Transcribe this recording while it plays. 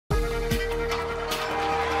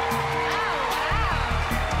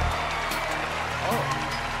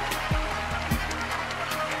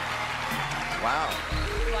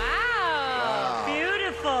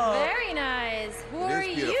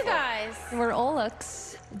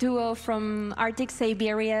Olox duo from Arctic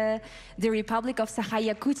Siberia, the Republic of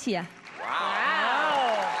Sakha-Yakutia.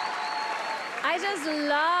 Wow. I just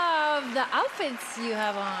love the outfits you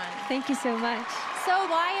have on. Thank you so much. So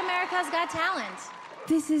why America's Got Talent?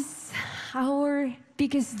 This is our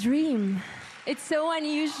biggest dream. It's so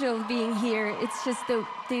unusual being here. It's just the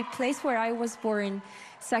place where I was born,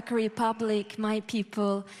 Sakha Republic, my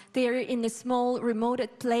people. They're in a small, remote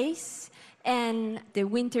place, and the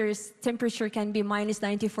winter's temperature can be minus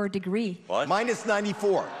 94 degrees. What? Minus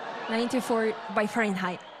 94. 94 by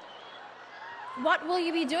Fahrenheit. What will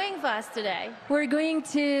you be doing for us today? We're going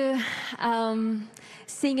to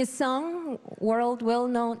sing a song, world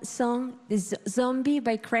well-known song, Zombie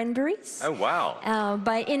by Cranberries. Oh, wow.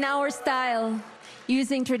 In our style,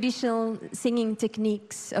 using traditional singing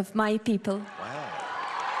techniques of my people. Wow.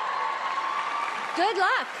 Good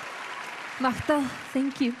luck. Machtel,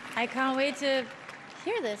 thank you. I can't wait to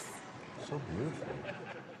hear this. So beautiful.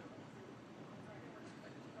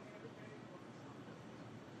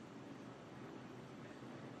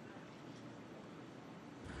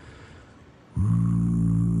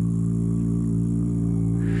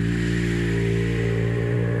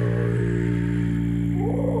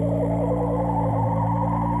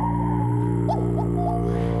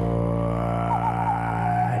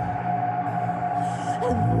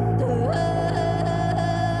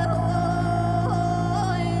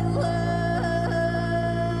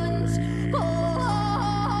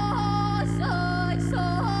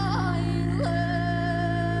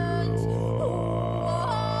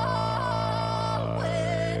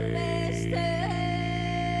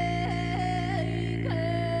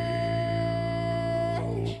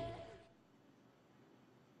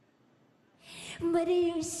 But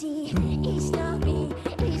you see, it's not me,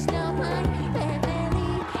 it's not my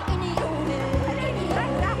family in your head.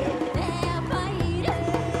 They're fighting,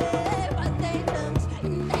 but they guns,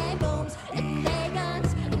 and they bombs, and they guns,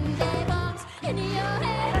 and they bombs in your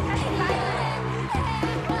head, in your head,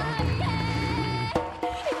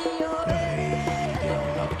 in your head, in your head.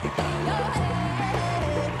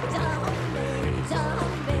 Zombie,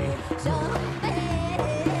 zombie, zombie.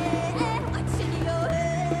 What's in your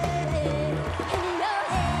head?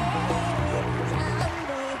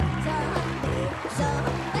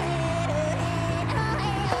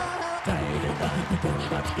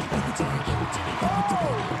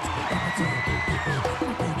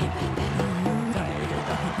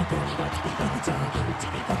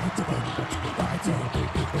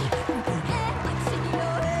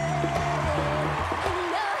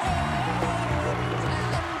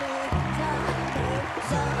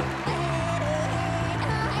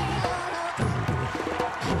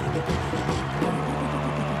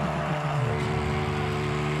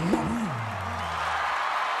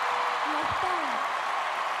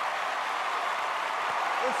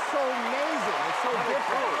 It's so amazing. It's so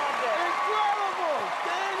different. Incredible!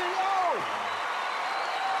 Standing O!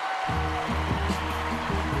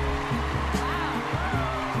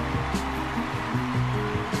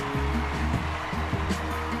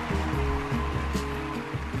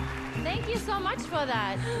 Thank you so much for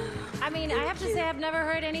that. I mean, I have to say I've never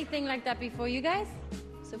heard anything like that before. You guys?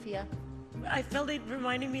 Sophia? I felt it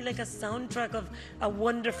reminded me like a soundtrack of a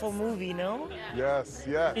wonderful movie, no? Yes,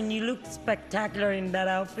 yes. And you looked spectacular in that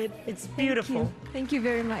outfit. It's beautiful. Thank you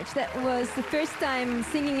very much. That was the first time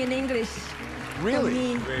singing in English. Really? For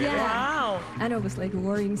me. Really? Yeah. Wow. And I was like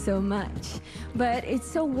worrying so much. But it's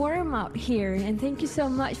so warm out here, and thank you so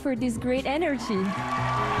much for this great energy.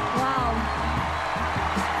 Wow.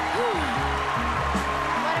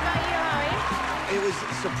 What about you, Howie? It was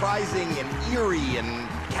surprising and eerie and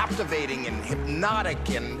captivating and hypnotic,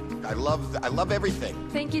 and I love everything.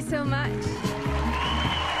 Thank you so much.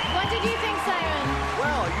 What did you think, Simon?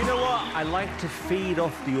 Well, you know what? I like to feed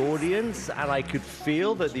off the audience, and I could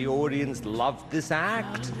feel that the audience loved this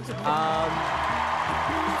act. It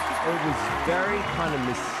was very kind of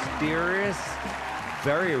mysterious,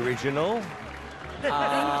 very original. Thank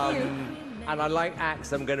you. And I like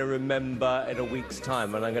acts I'm going to remember in a week's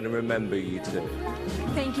time, and I'm going to remember you too.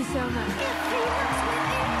 Thank you so much.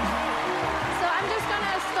 So I'm just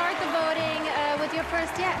gonna start the voting with your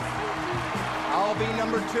first yes. I'll be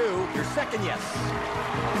number 2. Your second yes.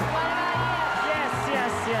 What about Yes,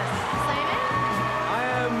 yes, yes. you? Simon? I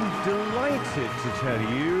am delighted to tell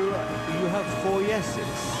you you have 4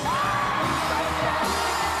 yeses.